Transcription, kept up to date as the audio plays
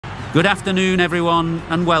Good afternoon, everyone,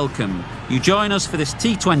 and welcome. You join us for this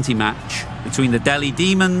T20 match between the Delhi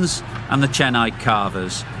Demons and the Chennai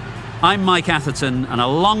Carvers. I'm Mike Atherton, and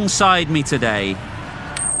alongside me today,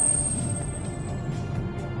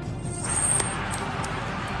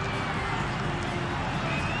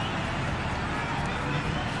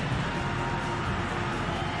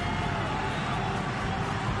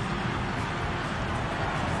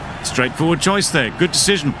 straightforward choice there. Good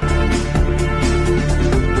decision.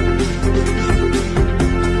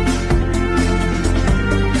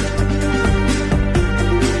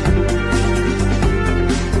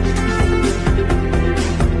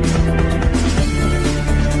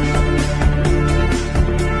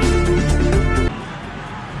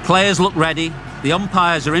 players look ready, the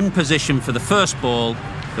umpires are in position for the first ball,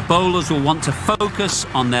 the bowlers will want to focus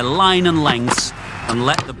on their line and lengths and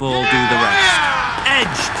let the ball do the rest.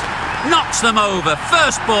 Edged, knocks them over,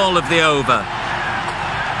 first ball of the over.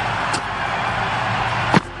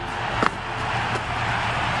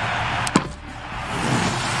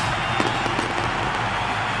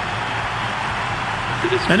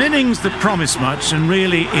 An innings that promised much and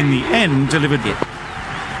really in the end delivered it.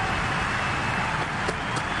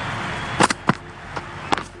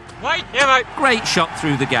 Great shot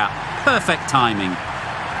through the gap, perfect timing.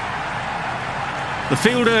 The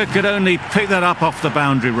fielder could only pick that up off the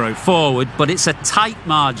boundary rope. Forward, but it's a tight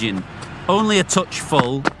margin. Only a touch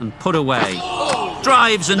full and put away.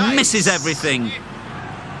 Drives and misses everything.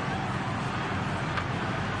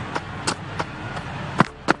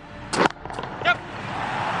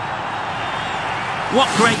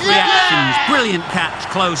 What great reactions. Brilliant catch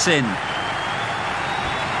close in.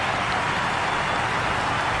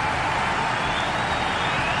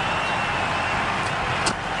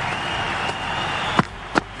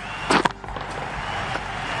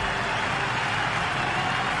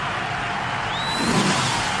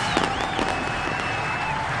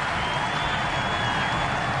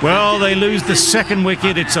 Well, they lose the second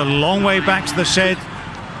wicket. It's a long way back to the shed.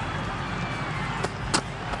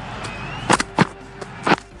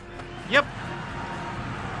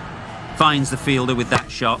 Finds the fielder with that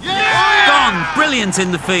shot. Gone! Brilliant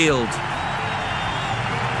in the field.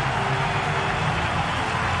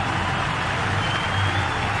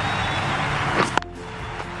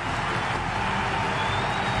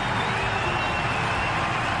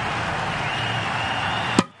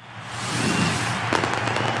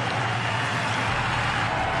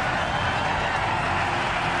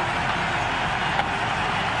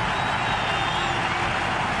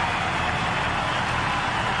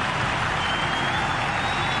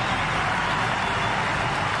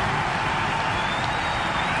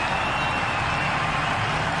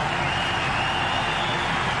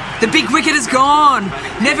 The big wicket is gone.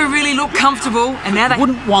 Never really looked comfortable, and now they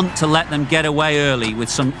wouldn't want to let them get away early with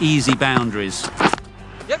some easy boundaries.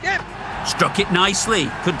 Struck it nicely.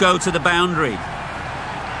 Could go to the boundary.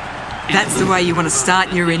 That's the way you want to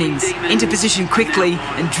start your innings. Into position quickly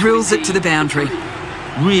and drills it to the boundary.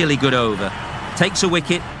 Really good over. Takes a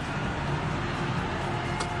wicket.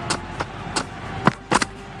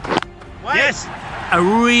 Yes! A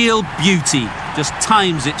real beauty. Just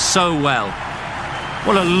times it so well.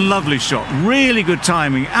 What a lovely shot. Really good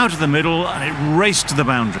timing. Out of the middle, and it raced to the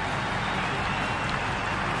boundary.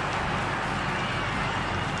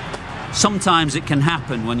 Sometimes it can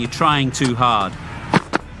happen when you're trying too hard.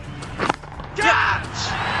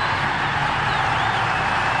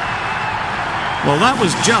 Well, that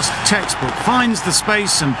was just textbook. Finds the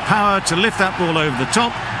space and power to lift that ball over the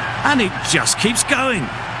top, and it just keeps going.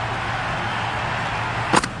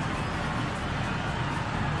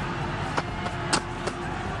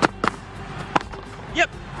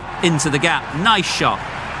 Into the gap. Nice shot.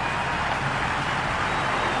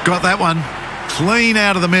 Got that one. Clean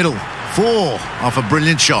out of the middle. 4 off a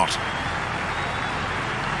brilliant shot.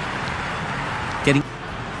 Getting...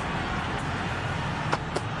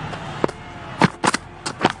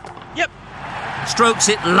 Strokes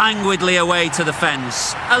it languidly away to the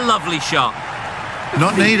fence. A lovely shot.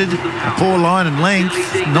 Not needed. A poor line and length.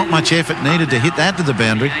 Not much effort needed to hit that to the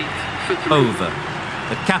boundary. Over.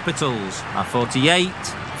 The Capitals are 48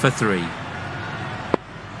 for 3.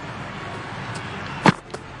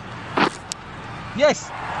 Yes!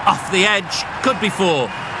 Off the edge, could be 4.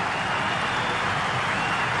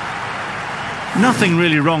 Nothing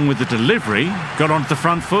really wrong with the delivery. Got onto the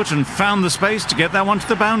front foot and found the space to get that one to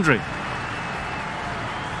the boundary.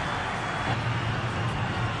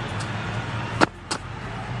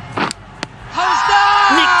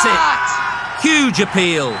 Nicked it! Huge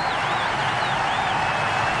appeal.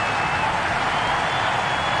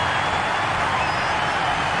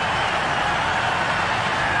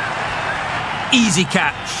 Easy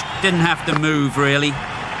catch. Didn't have to move, really.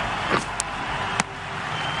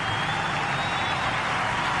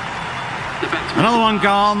 Another one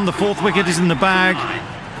gone. The fourth wicket is in the bag.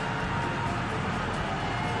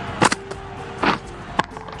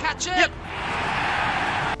 Catch it! Yep.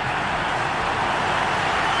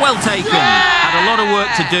 Well taken. Had a lot of work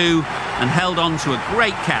to do and held on to a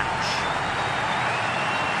great catch.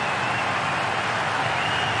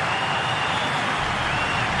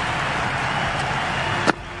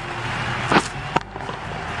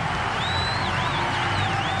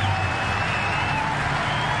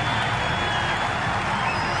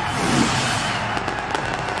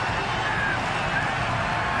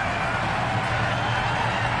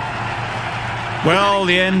 Well,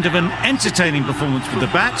 the end of an entertaining performance with the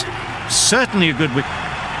bat. Certainly a good wicket.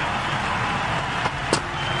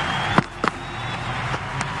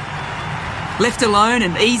 Left alone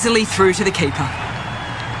and easily through to the keeper.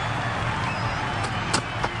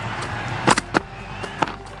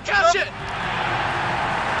 Catch it!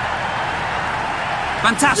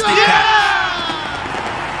 Fantastic catch.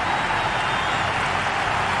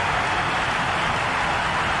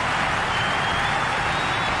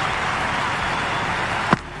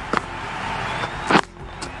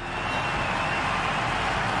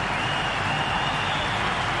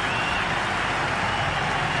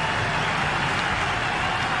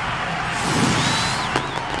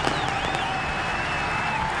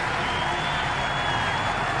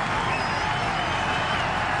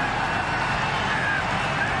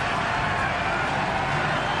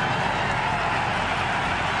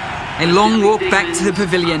 A long walk back to the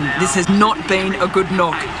pavilion. This has not been a good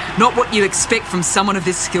knock. Not what you expect from someone of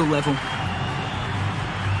this skill level.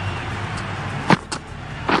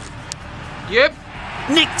 Yep.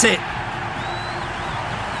 Nicked it.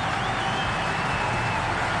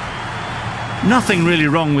 Nothing really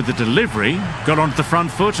wrong with the delivery. Got onto the front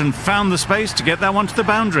foot and found the space to get that one to the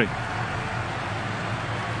boundary.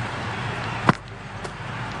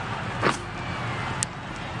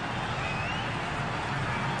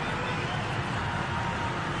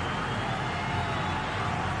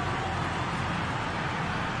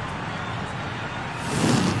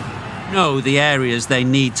 Know the areas they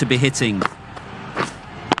need to be hitting.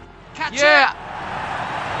 Catch it!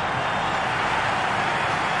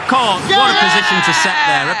 Caught. What a position to set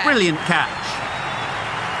there. A brilliant catch.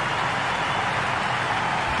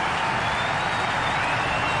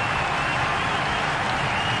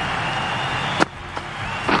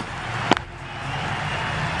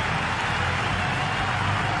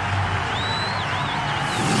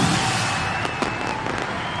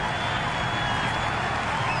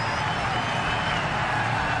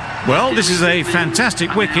 Well, this is a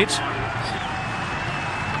fantastic wicket.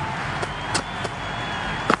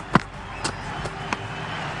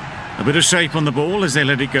 A bit of shape on the ball as they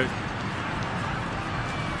let it go.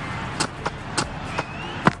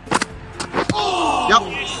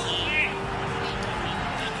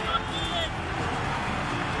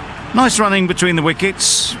 Nice running between the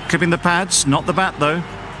wickets, clipping the pads, not the bat though.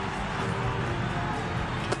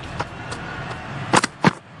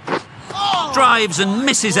 Drives and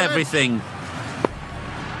misses everything.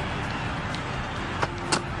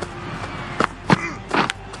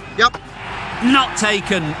 Not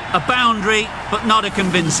taken. A boundary, but not a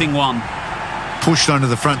convincing one. Pushed onto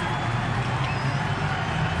the front.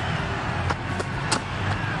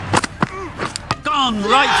 Gone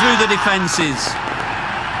right through the defences.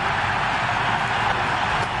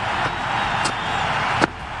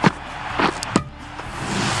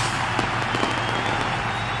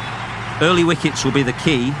 Early wickets will be the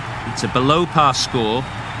key. It's a below par score.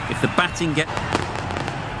 If the batting gets...